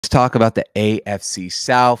Let's talk about the AFC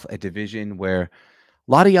South, a division where a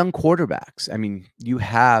lot of young quarterbacks. I mean, you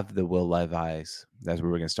have the Will Levis. That's where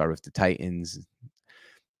we're going to start with the Titans,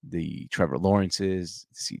 the Trevor Lawrences,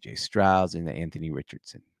 CJ Strouds, and the Anthony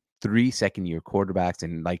Richardson. 3 second-year quarterbacks.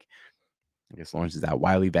 And I guess Lawrence is that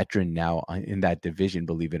wily veteran now in that division,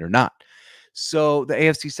 believe it or not. So the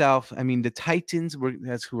AFC South, I mean, the Titans,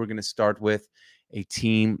 that's who we're going to start with. A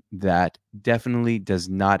team that definitely does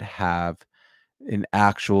not have an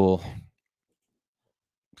actual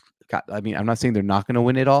I mean, I'm not saying they're not going to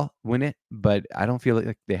win it, but I don't feel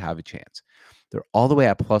like they have a chance. They're all the way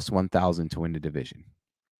at plus 1,000 to win the division.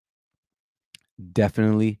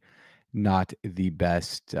 Definitely not the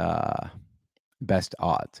best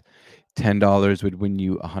odds. $10 would win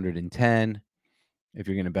you 110. If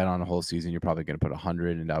you're going to bet on a whole season, you're probably going to put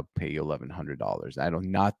 100, and that'll pay you $1,100. I do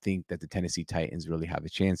not think that the Tennessee Titans really have a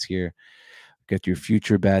chance here. Get your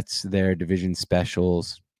future bets there, division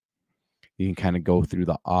specials. You can kind of go through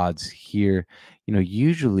the odds here.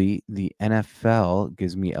 Usually the NFL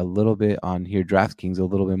gives me a little bit on here, DraftKings, a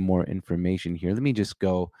little bit more information here. Let me just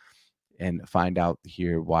go and find out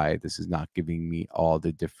here why this is not giving me all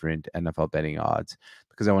the different NFL betting odds,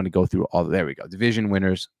 because I want to go through all. There we go. Division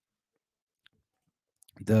winners.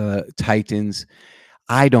 The Titans,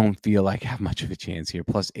 I don't feel like have much of a chance here.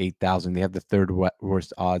 Plus 8,000. They have the third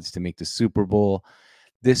worst odds to make the Super Bowl.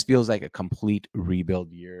 This feels like a complete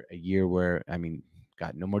rebuild year, a year where, I mean,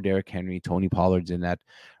 got no more Derrick Henry, Tony Pollard's in that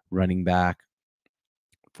running back.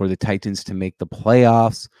 For the Titans to make the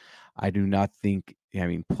playoffs, I do not think, I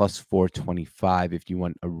mean, plus 425 if you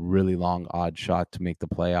want a really long odd shot to make the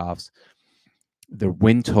playoffs. The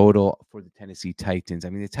win total for the Tennessee Titans,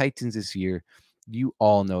 I mean, the Titans this year, you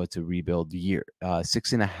all know it's a rebuild year.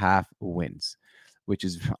 6.5 wins, which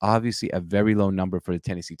is obviously a very low number for the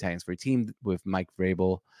Tennessee Titans. For a team with Mike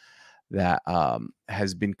Vrabel that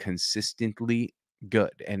has been consistently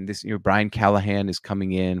good. And this year, Brian Callahan is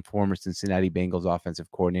coming in, former Cincinnati Bengals offensive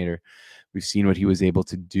coordinator. We've seen what he was able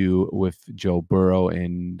to do with Joe Burrow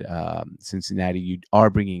and Cincinnati. You are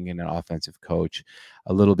bringing in an offensive coach,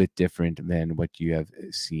 a little bit different than what you have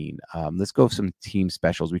seen. Let's go with some team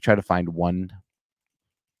specials. We try to find one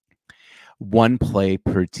play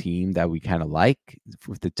per team that we kind of like.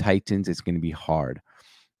 With the Titans, it's going to be hard.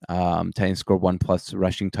 Titans score 1+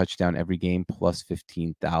 rushing touchdown every game, plus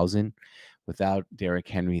 15,000. Without Derrick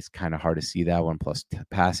Henry, it's kind of hard to see that 1+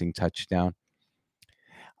 passing touchdown.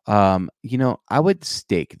 I would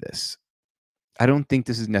stake this. I don't think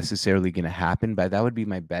this is necessarily going to happen, but that would be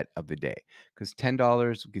my bet of the day, because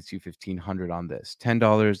 $10 gets you 1,500 on this.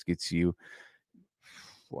 $10 gets you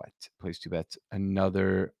what? Place 2 bets.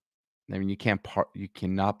 Another. I mean, you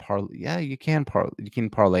cannot parlay. Yeah, you can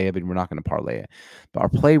parlay it, but we're not going to parlay it. But our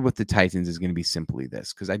play with the Titans is going to be simply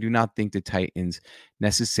this, because I do not think the Titans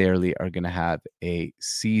necessarily are going to have a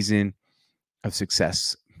season of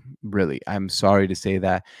success. Really, I'm sorry to say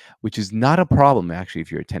that, which is not a problem actually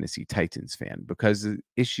if you're a Tennessee Titans fan, because the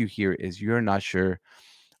issue here is you're not sure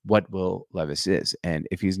what Will Levis is. And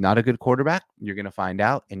if he's not a good quarterback, you're going to find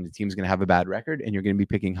out, and the team's going to have a bad record, and you're going to be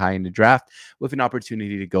picking high in the draft with an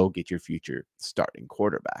opportunity to go get your future starting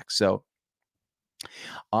quarterback. So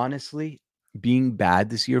honestly, being bad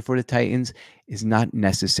this year for the Titans is not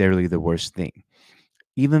necessarily the worst thing,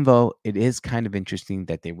 even though it is kind of interesting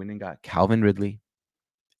that they went and got Calvin Ridley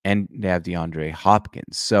and they have DeAndre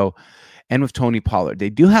Hopkins. So, and with Tony Pollard, they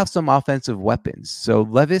do have some offensive weapons. So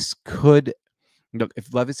Levis could, look,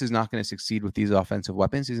 if Levis is not going to succeed with these offensive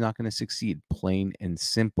weapons, he's not going to succeed. Plain and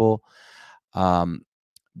simple.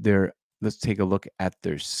 Let's take a look at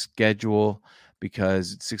their schedule,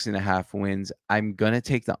 because 6.5 wins. I'm gonna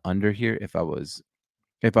take the under here. If I was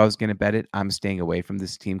gonna bet it, I'm staying away from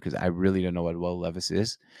this team because I really don't know what Will Levis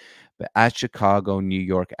is. But at Chicago, New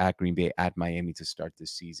York, at Green Bay, at Miami to start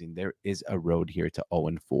this season, there is a road here to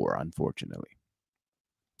 0-4, unfortunately.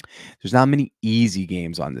 There's not many easy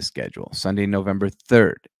games on the schedule. Sunday, November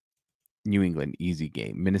 3rd, New England, easy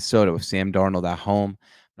game. Minnesota with Sam Darnold at home.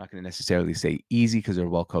 I'm not going to necessarily say easy because they're a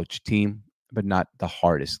well-coached team, but not the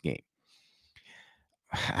hardest game.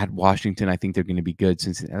 At Washington, I think they're going to be good.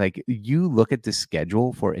 Since, like, you look at the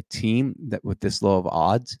schedule for a team that with this low of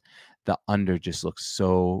odds, the under just looks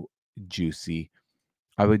so juicy.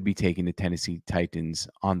 I would be taking the Tennessee Titans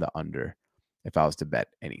on the under if I was to bet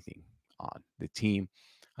anything on the team.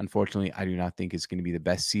 Unfortunately, I do not think it's going to be the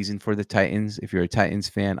best season for the Titans. If you're a Titans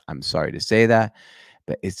fan, I'm sorry to say that,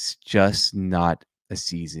 but it's just not a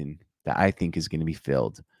season that I think is going to be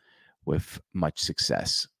filled with much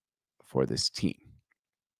success for this team.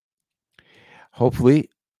 Hopefully,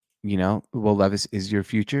 Will Levis is your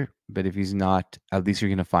future, but if he's not, at least you're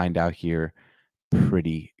going to find out here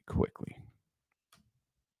pretty quickly.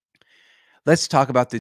 Let's talk about the